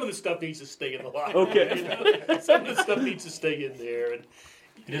 So some of the stuff needs to stay in the locker. Okay. Some of the stuff needs to stay in there, and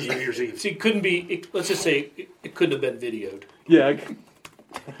it is New Year's Eve. See, it couldn't be. Let's just say it couldn't have been videoed. Yeah.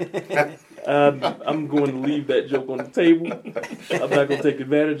 I'm going to leave that joke on the table. I'm not going to take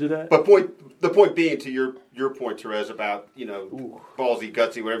advantage of that. But the point being, to your point, Therese, about ballsy,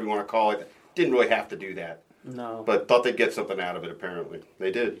 gutsy, whatever you want to call it, didn't really have to do that. No. But thought they'd get something out of it. Apparently,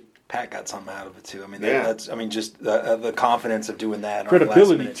 they did. Pat got something out of it too. I mean, that's just the confidence of doing that.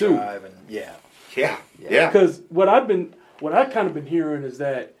 Credibility on last too. Drive and, yeah. Because what I've kind of been hearing is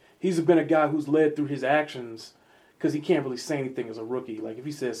that he's been a guy who's led through his actions because he can't really say anything as a rookie. Like if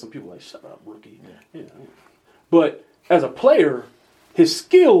he says, some people are like, "Shut up, rookie." Yeah. But as a player, his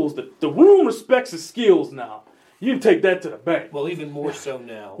skills, the room respects his skills now. You can take that to the bank. Well, even more so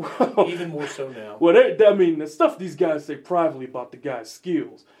now. Well, the stuff these guys say privately about the guy's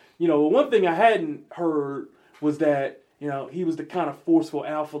skills. One thing I hadn't heard was that, he was the kind of forceful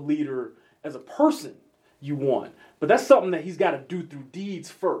alpha leader as a person you want. But that's something that he's got to do through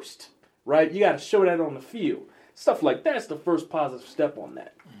deeds first, right? You got to show that on the field. Stuff like that's the first positive step on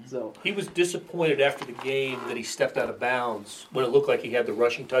that. So he was disappointed after the game that he stepped out of bounds when it looked like he had the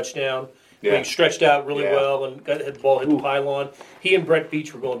rushing touchdown. Yeah. He stretched out really well and had the ball hit the pylon. He and Brett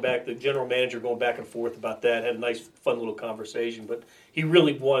Beach were going back, the general manager, going back and forth about that. Had a nice, fun little conversation. But he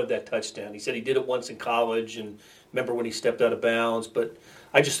really wanted that touchdown. He said he did it once in college and remember when he stepped out of bounds. But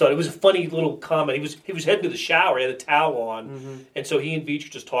I just thought it was a funny little comment. He was heading to the shower. He had a towel on. And so he and Beach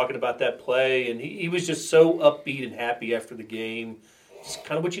were just talking about that play. And he was just so upbeat and happy after the game. It's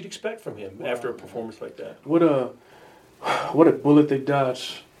kind of what you'd expect from him after a performance like that. What a bullet they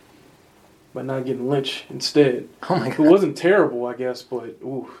dodged by not getting Lynch instead. Oh my God. It wasn't terrible, I guess, but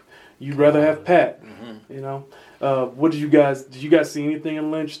you'd rather have Pat. What did you guys see anything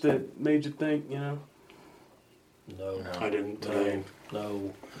in Lynch that made you think, No, I didn't today.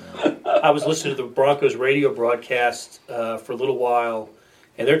 No. I was listening to the Broncos radio broadcast for a little while,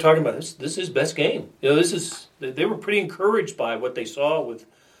 and they're talking about this. This is his best game. They were pretty encouraged by what they saw with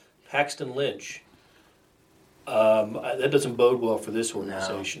Paxton Lynch. That doesn't bode well for this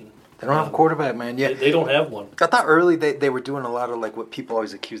organization. No. They don't have a quarterback, man. Yeah, they don't have one. I thought early they were doing a lot of like what people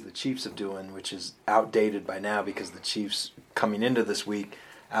always accuse the Chiefs of doing, which is outdated by now because the Chiefs coming into this week,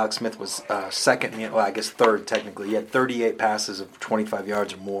 Alex Smith was second, I guess third technically. He had 38 passes of 25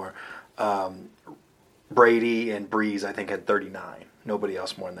 yards or more. Brady and Breeze, I think, had 39. Nobody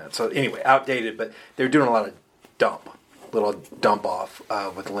else more than that. So anyway, outdated, but they were doing a lot of little dump off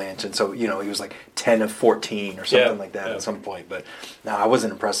with Lynch, and so he was like 10 of 14 or something like that at some point. But no, I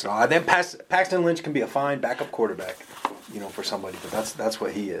wasn't impressed at all. I think Paxton Lynch can be a fine backup quarterback, for somebody, but that's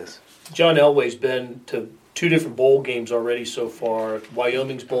what he is. John Elway's been to 2 different bowl games already so far.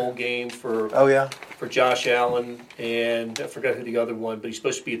 Wyoming's bowl game for Josh Allen, and I forgot who the other one, but he's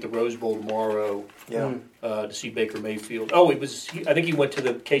supposed to be at the Rose Bowl tomorrow. To see Baker Mayfield. I think he went to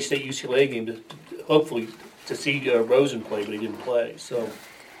the K-State UCLA game to hopefully to see Rosen play, but he didn't play. So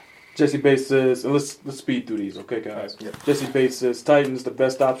Jesse Bates says, and let's speed through these, okay, guys? Yep. Jesse Bates says Titans the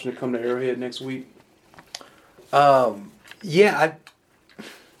best option to come to Arrowhead next week. I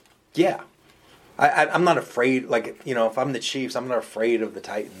I'm not afraid. Like, if I'm the Chiefs, I'm not afraid of the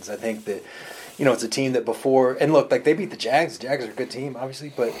Titans. I think that, it's a team that before, and look, like they beat the Jags. The Jags are a good team,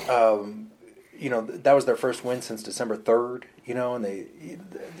 obviously, but that was their first win since December 3rd. And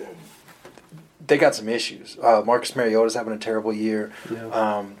they got some issues. Marcus Mariota's having a terrible year.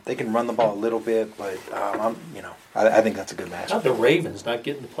 Yeah. They can run the ball a little bit, but I think that's a good match. Not the Ravens not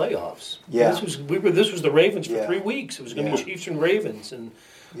getting the playoffs. Yeah, this was the Ravens for 3 weeks. It was going to be Chiefs and Ravens, and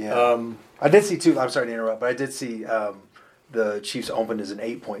I did see too. I'm sorry to interrupt, but I did see the Chiefs opened as an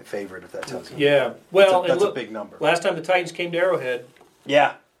 8-point favorite. If that tells you. Yeah, well, that's a big number. Last time the Titans came to Arrowhead,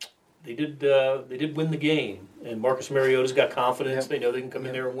 they did win the game, and Marcus Mariota's got confidence. They know they can come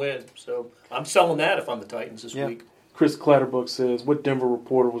in there and win. So I'm selling that if I'm the Titans this week. Chris Clatterbuck says, what Denver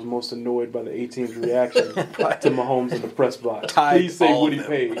reporter was most annoyed by the A-team's reaction to Mahomes in the press box? Please say Woody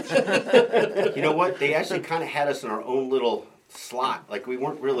Page. You know what? They actually kind of had us in our own little slot. Like, we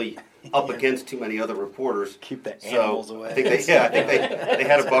weren't really up against too many other reporters. Keep the animals away. I think they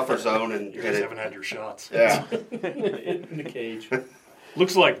had a buffer zone. And you guys haven't had your shots. Yeah. In the cage.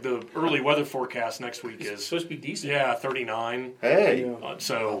 Looks like the early weather forecast next week is supposed to be decent. Yeah, 39. Hey.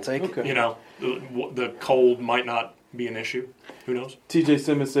 So, I'll take it. The cold might not be an issue. Who knows? TJ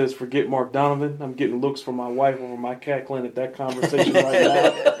Simmons says, forget Mark Donovan. I'm getting looks from my wife over my cackling at that conversation right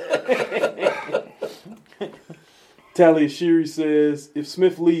now. Talia Shiri says, if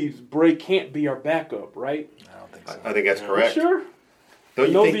Smith leaves, Bray can't be our backup, right? I don't think so. I think that's correct. You sure? Don't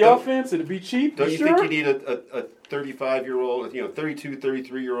you know think the offense? It'd be cheap? Don't you sure? think you need a 35-year-old, 32,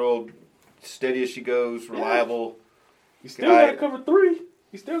 33-year-old, steady as she goes, reliable? You still got to cover 3.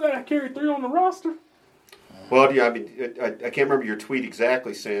 You still got to carry 3 on the roster. Well, yeah, I mean, I can't remember your tweet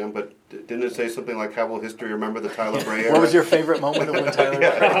exactly, Sam, but didn't it say something like, how will history remember the Tyler Bray era? What was your favorite moment of when Tyler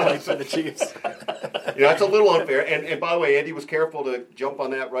Bray played for the Chiefs? It's a little unfair. And by the way, Andy was careful to jump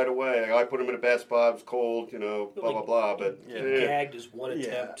on that right away. I put him in a bad spot. It was cold, blah, blah, blah. But he gagged his one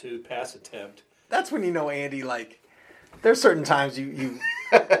attempt to pass attempt. That's when Andy, there's certain times you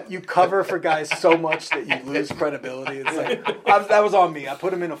cover for guys so much that you lose credibility. It's like, that was on me. I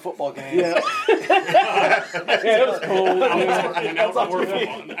put him in a football game. Yeah. It was cold.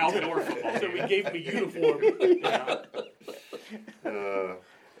 Outdoor football. So we gave him a uniform.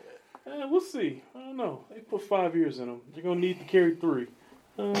 We'll see. I don't know. They put 5 years in them. You're going to need to carry 3.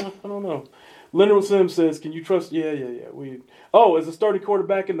 I don't know. Leonard Sims says, can you trust... Yeah. As a starting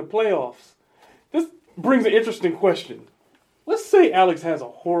quarterback in the playoffs. This brings an interesting question. Let's say Alex has a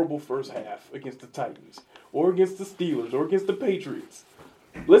horrible first half against the Titans, or against the Steelers, or against the Patriots.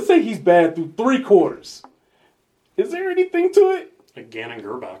 Let's say he's bad through 3 quarters. Is there anything to it? Like Gannon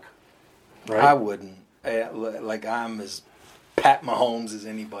Gerbach, right? I wouldn't. I'm as Pat Mahomes as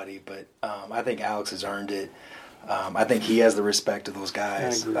anybody, but I think Alex has earned it. I think he has the respect of those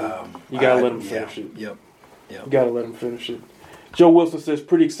guys. You got to let him finish it. Yep. You got to let him finish it. Joe Wilson says,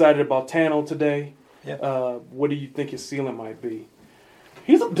 pretty excited about Tano today. Yeah. What do you think his ceiling might be?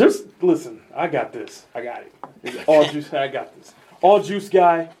 Listen, I got this. I got it. All juice. I got this. All juice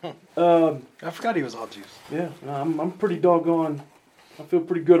guy. I forgot he was all juice. Yeah, I'm pretty doggone. I feel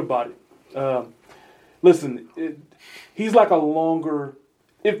pretty good about it. Listen, he's like a longer.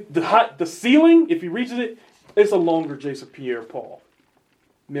 If the ceiling, if he reaches it, it's a longer Jason Pierre-Paul.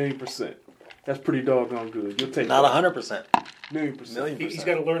 1,000,000%. That's pretty doggone good. You'll take not that. 100%. 1,000,000%. He's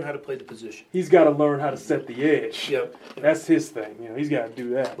got to learn how to play the position. He's got to learn how to set the edge. Yep. That's his thing. He's got to do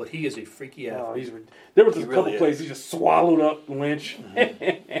that. But he is a freaky athlete. There was a couple plays he just swallowed up Lynch.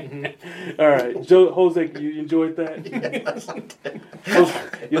 All right, Jose, you enjoyed that?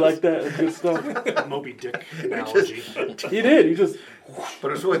 You like that? That's good stuff. Moby Dick analogy. He did. He just.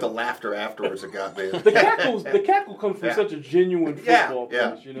 But it's really the laughter afterwards that got me. The cackle comes from such a genuine football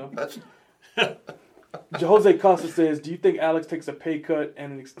place, That's. Jose Costa says, do you think Alex takes a pay cut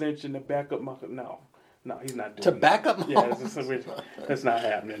and an extension to back up No, he's not doing to back up that's not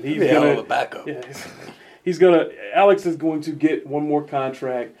happening. He's gonna a backup. Yeah, Alex is going to get one more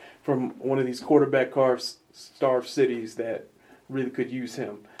contract from one of these quarterback-starved cities that really could use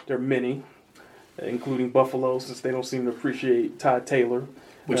him. There are many, including Buffalo, since they don't seem to appreciate Todd Taylor.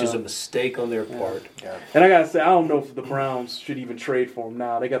 Which is a mistake on their part. Yeah. And I got to say, I don't know if the Browns should even trade for him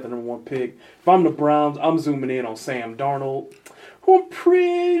now. They got the number 1 pick. If I'm the Browns, I'm zooming in on Sam Darnold, who I'm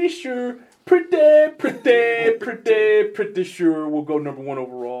pretty sure, pretty sure will go number 1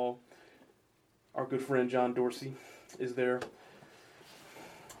 overall. Our good friend John Dorsey is there.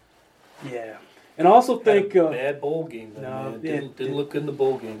 Yeah. And I also think bad bowl game. Though, man. Didn't look good in the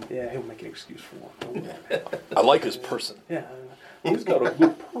bowl game. Yeah, he'll make an excuse for him. I like his person. Yeah. He's got a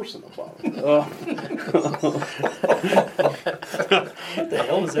good person about him. What the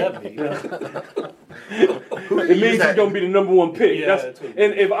hell does that mean? It means he's gonna be the number one pick. Yeah,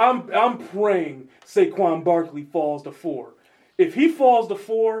 and if I'm praying Saquon Barkley falls to 4. If he falls to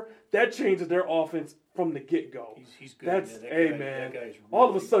 4, that changes their offense from the get go. He's good. That's man. man. That guy's All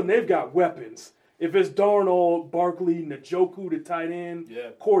of a sudden they've got weapons. If it's Darnold, Barkley, Njoku, the tight end,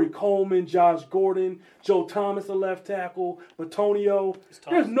 Corey Coleman, Josh Gordon, Joe Thomas, the left tackle, Batonio,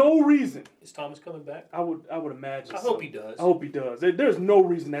 there's no reason. Is Thomas coming back? I would imagine. I hope he does. I hope he does. There's no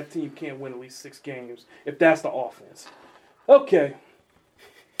reason that team can't win at least 6 games if that's the offense. Okay.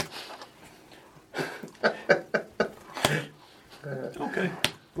 Okay.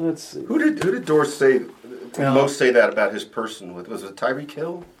 Let's see. Who did Doris most say that about his person with? Was it Tyreek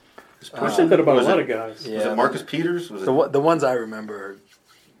Hill? I said that about a lot of guys. Was it Marcus Peters? Was the ones I remember are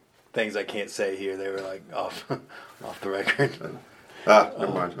things I can't say here. They were like off the record. Never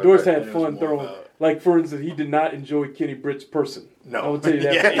mind. Doris had fun throwing. Like, for instance, he did not enjoy Kenny Britt's person. No. I will tell you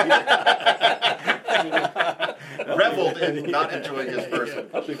that. Reveled in not enjoying his person.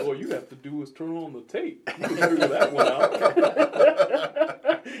 I think all you have to do is turn on the tape. You can figure that one out.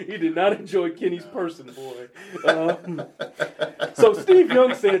 He did not enjoy Kenny's person, boy. So Steve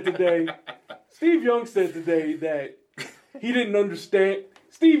Young said today that he didn't understand.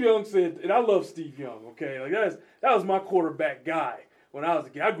 Steve Young said, and I love Steve Young, okay? Like that was my quarterback guy. When I was a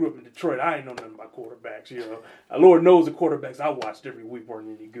kid, I grew up in Detroit. I didn't know nothing about quarterbacks, you know. Lord knows the quarterbacks I watched every week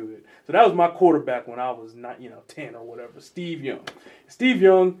weren't any good. So that was my quarterback when I was not, 10 or whatever. Steve Young. Steve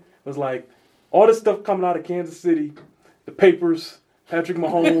Young was like, all this stuff coming out of Kansas City, the papers, Patrick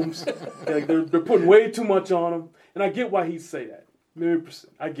Mahomes, they're putting way too much on him. And I get why he'd say that. 100%.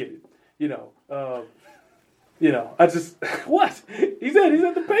 I get it. I just what he said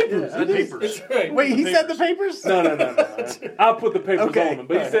the papers. The papers. That's right. Wait, he said the papers? No. I'll put the papers on him.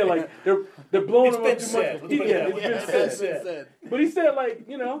 But he said like they're blowing him up too much. It's been said. But he said like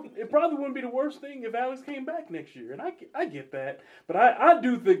it probably wouldn't be the worst thing if Alex came back next year, and I get that. But I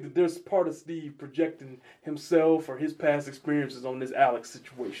do think that there's part of Steve projecting himself or his past experiences on this Alex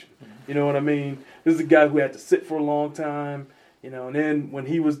situation. You know what I mean? This is a guy who had to sit for a long time. And then when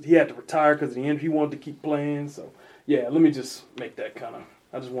he had to retire because at the end he wanted to keep playing. So, yeah, let me just make that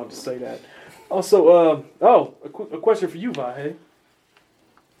I just wanted to say that. Also, a question for you, Vahe.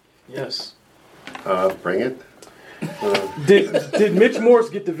 Yes. Bring it. Did Mitch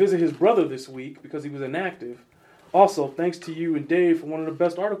Morse get to visit his brother this week because he was inactive? Also, thanks to you and Dave for one of the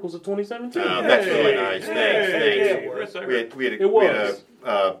best articles of 2017. That's really nice. Thanks. We had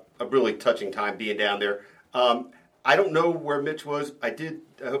a really touching time being down there. I don't know where Mitch was. I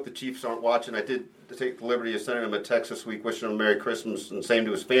hope the Chiefs aren't watching. I did take the liberty of sending him a text this week, wishing him a Merry Christmas and same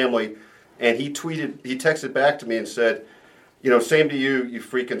to his family. And he texted back to me and said, same to you, you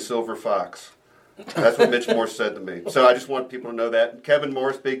freaking silver fox. That's what Mitch Morse said to me. So I just want people to know that. Kevin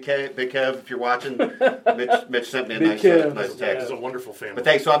Morse, Big Kev, if you're watching, Mitch sent me a nice text. He's a wonderful family. But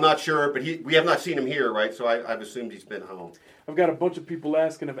thanks. So I'm not sure, but we have not seen him here, right? So I've assumed he's been home. I've got a bunch of people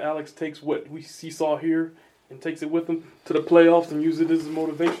asking if Alex takes what he saw here and takes it with him to the playoffs and uses it as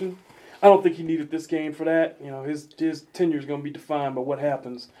motivation. I don't think he needed this game for that. His tenure is going to be defined by what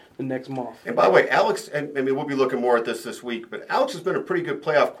happens the next month. And by the way, Alex, we'll be looking more at this week, but Alex has been a pretty good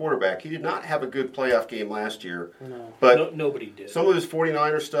playoff quarterback. He did not have a good playoff game last year. No. But nobody did. Some of his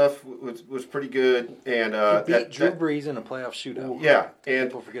 49er stuff was pretty good. And he beat Drew Brees in a playoff shootout. Yeah. And,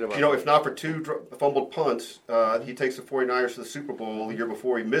 people forget about that. If not for 2 fumbled punts, he takes the 49ers to the Super Bowl. The year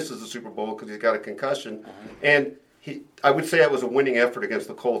before, he misses the Super Bowl because he's got a concussion. And I would say that was a winning effort against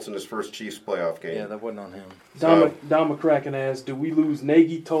the Colts in his first Chiefs playoff game. Yeah, that wasn't on him. Don McCracken asks, do we lose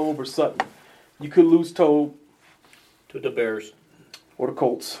Nagy, Tobe, or Sutton? You could lose Tobe. To the Bears. Or the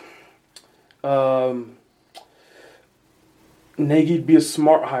Colts. Nagy'd be a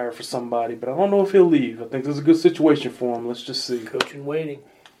smart hire for somebody, but I don't know if he'll leave. I think there's a good situation for him. Let's just see. Coach in waiting.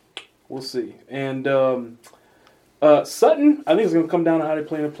 We'll see. And Sutton, I think it's going to come down to how they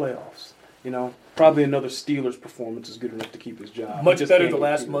play in the playoffs. Probably another Steelers performance is good enough to keep his job. Much better the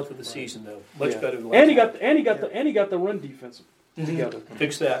last month of the season, though. Much better than last and he got the run defense together.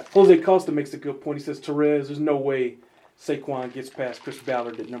 Fix that. Jose Costa makes a good point. He says, Terez, there's no way Saquon gets past Chris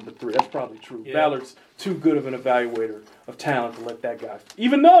Ballard at number 3. That's probably true. Yeah. Ballard's too good of an evaluator of talent to let that guy.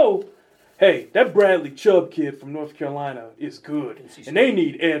 Even though, hey, that Bradley Chubb kid from North Carolina is good, and they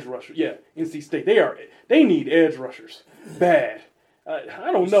need edge rushers. Yeah, NC State. They need edge rushers bad.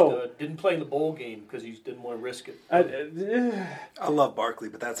 I don't know. Didn't play in the bowl game because he didn't want to risk it. I love Barkley,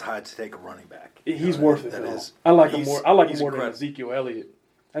 but that's high to take a running back. He's worth it. That though. is. I like him more. I like him more than incredible. Ezekiel Elliott.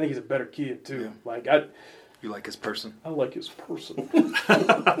 I think he's a better kid too. Yeah. Like You like his person? I like his person.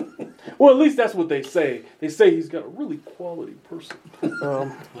 Well, at least that's what they say. They say he's got a really quality person.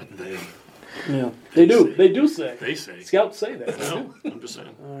 Yeah, they do. They do say. They say. Scouts say that. No, I'm just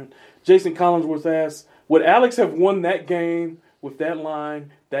saying. All right. Jason Collinsworth asks, would Alex have won that game with that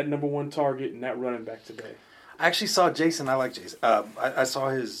line, that number one target, and that running back today? I actually saw Jason. I like Jason. I saw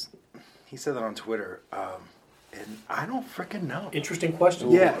his. He said that on Twitter, and I don't freaking know. Interesting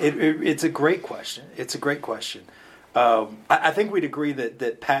question. Yeah, it's a great question. It's a great question. I think we'd agree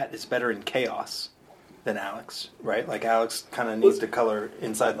that Pat is better in chaos than Alex, right? Like Alex kind of needs to color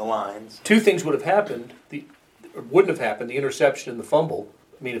inside the lines. Two things would have happened. Or wouldn't have happened. The interception and the fumble.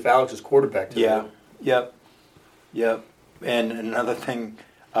 I mean, if Alex is quarterback today. Yeah. Yep. And another thing.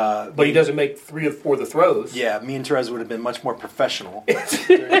 But he doesn't make 3 or 4 of the throws. Yeah, me and Terez would have been much more professional. That's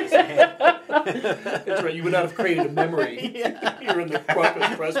right. You would not have created a memory here in the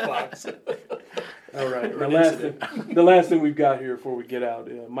Broncos press box. All right. The last thing we've got here before we get out,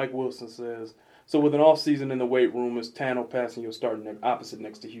 Mike Wilson says, so with an offseason in the weight room, is Tano passing your starting opposite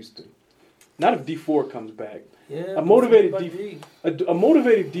next to Houston? Not if D4 comes back. Yeah, a motivated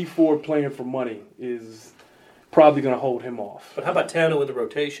D4 playing for money is probably going to hold him off. But how about Tano in the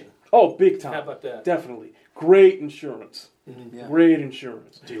rotation? Oh, big time. How about that? Definitely. Great insurance. Mm-hmm. Yeah. Great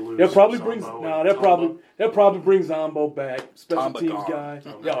insurance. They'll probably bring Zombo back. Special Tamba teams gone. guy.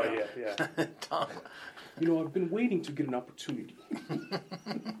 Oh, yeah. You know, I've been waiting to get an opportunity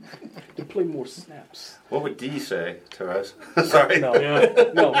to play more snaps. What would D say, Terez? Sorry. No,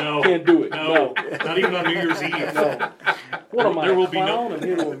 No. can't do it. No, not even on New Year's Eve. No. What am I, There will a be no- clown? I'm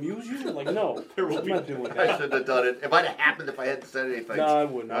here to amuse you? Like, no. I'm not doing I that. shouldn't have done it. It might have happened if I hadn't said anything. No, I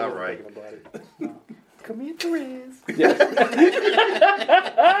wouldn't. I All wasn't right. thinking about it. No. Come here, Terez. Yeah.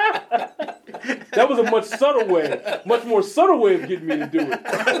 That was a much more subtle way of getting me to do it.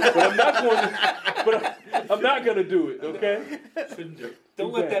 But I'm not going to do it, okay? Shouldn't do.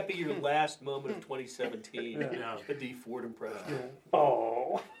 Don't let that be your last moment of 2017. Yeah. The D Ford impression.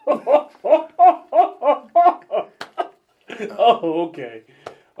 Oh. Oh, okay.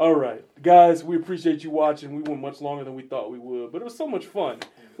 All right. Guys, we appreciate you watching. We went much longer than we thought we would, but it was so much fun.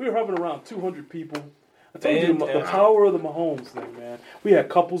 We were having around 200 people. I told you the power of the Mahomes thing, man. We had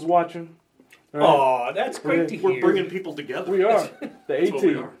couples watching. Right? Oh, that's great to hear. We're bringing people together. We are. The That's what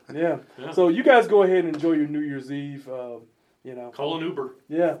we A-team. are. Yeah. Yeah. So you guys go ahead and enjoy your New Year's Eve. Call an Uber.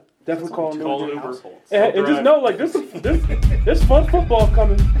 Yeah. Definitely call an Uber. Uber. And just know, like, there's fun football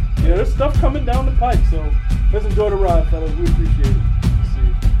coming. There's stuff coming down the pipe. So let's enjoy the ride, fellas. We appreciate it.